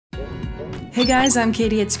Hey guys, I'm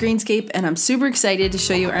Katie at ScreenScape, and I'm super excited to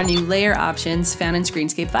show you our new layer options found in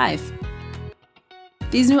ScreenScape 5.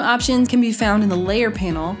 These new options can be found in the Layer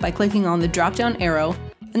panel by clicking on the drop-down arrow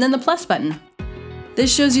and then the plus button.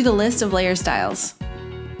 This shows you the list of layer styles.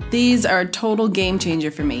 These are a total game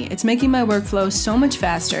changer for me. It's making my workflow so much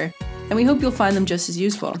faster, and we hope you'll find them just as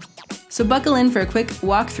useful. So buckle in for a quick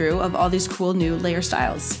walkthrough of all these cool new layer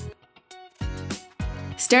styles.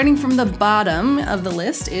 Starting from the bottom of the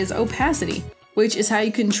list is opacity, which is how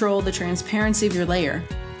you control the transparency of your layer.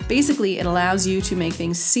 Basically, it allows you to make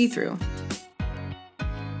things see-through.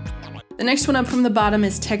 The next one up from the bottom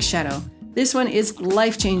is text shadow. This one is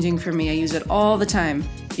life-changing for me. I use it all the time.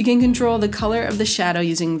 You can control the color of the shadow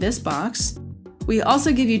using this box. We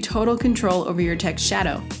also give you total control over your text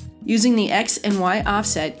shadow. Using the X and Y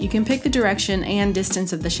offset, you can pick the direction and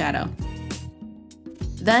distance of the shadow.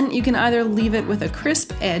 Then you can either leave it with a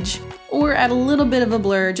crisp edge or add a little bit of a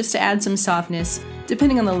blur just to add some softness,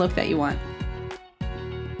 depending on the look that you want.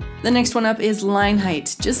 The next one up is line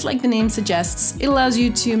height. Just like the name suggests, it allows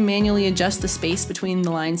you to manually adjust the space between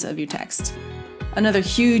the lines of your text. Another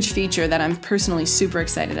huge feature that I'm personally super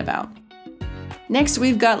excited about. Next,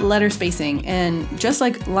 we've got letter spacing, and just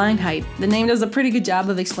like line height, the name does a pretty good job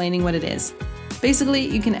of explaining what it is. Basically,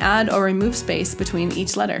 you can add or remove space between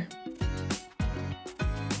each letter.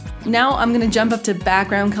 Now I'm going to jump up to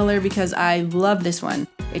background color because I love this one.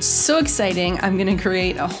 It's so exciting, I'm going to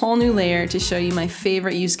create a whole new layer to show you my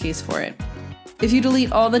favorite use case for it. If you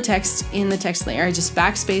delete all the text in the text layer, I just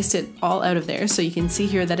backspaced it all out of there so you can see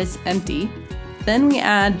here that it's empty. Then we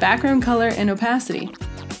add background color and opacity.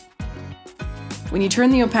 When you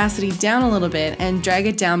turn the opacity down a little bit and drag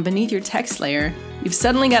it down beneath your text layer, you've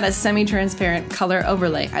suddenly got a semi-transparent color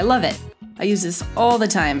overlay. I love it. I use this all the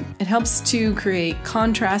time. It helps to create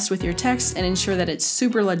contrast with your text and ensure that it's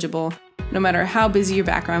super legible, no matter how busy your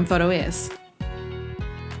background photo is.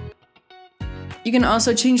 You can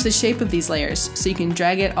also change the shape of these layers, so you can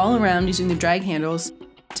drag it all around using the drag handles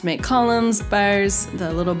to make columns, bars,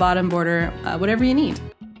 the little bottom border, whatever you need.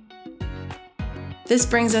 This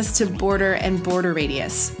brings us to border and border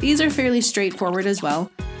radius. These are fairly straightforward as well.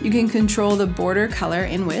 You can control the border color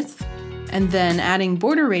and width, and then adding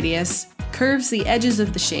border radius curves the edges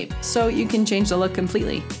of the shape, so you can change the look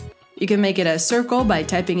completely. You can make it a circle by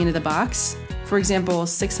typing into the box. For example,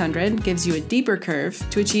 600 gives you a deeper curve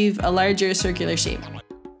to achieve a larger circular shape.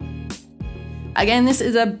 Again, this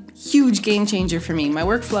is a huge game changer for me. My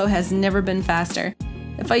workflow has never been faster.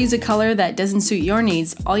 If I use a color that doesn't suit your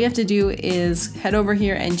needs, all you have to do is head over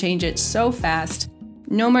here and change it so fast.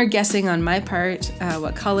 No more guessing on my part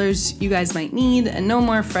what colors you guys might need, and no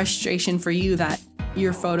more frustration for you that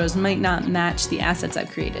your photos might not match the assets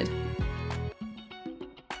I've created.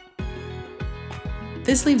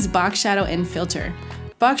 This leaves box shadow and filter.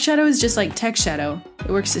 Box shadow is just like text shadow. It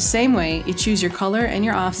works the same way. You choose your color and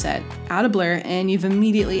your offset, add a blur, and you've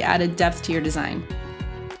immediately added depth to your design.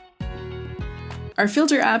 Our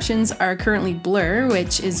filter options are currently blur,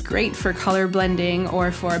 which is great for color blending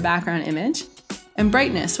or for a background image, and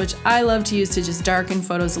brightness, which I love to use to just darken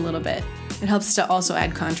photos a little bit. It helps to also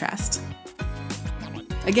add contrast.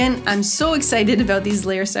 Again, I'm so excited about these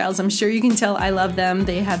layer styles. I'm sure you can tell I love them.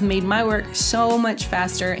 They have made my work so much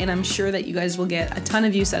faster, and I'm sure that you guys will get a ton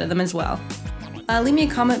of use out of them as well. Leave me a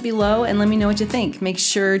comment below and let me know what you think. Make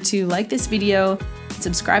sure to like this video,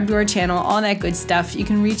 subscribe to our channel, all that good stuff. You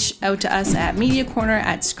can reach out to us at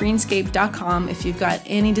mediacorner@screenscape.com if you've got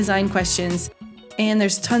any design questions. And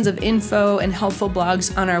there's tons of info and helpful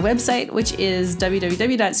blogs on our website, which is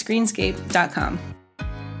www.screenscape.com.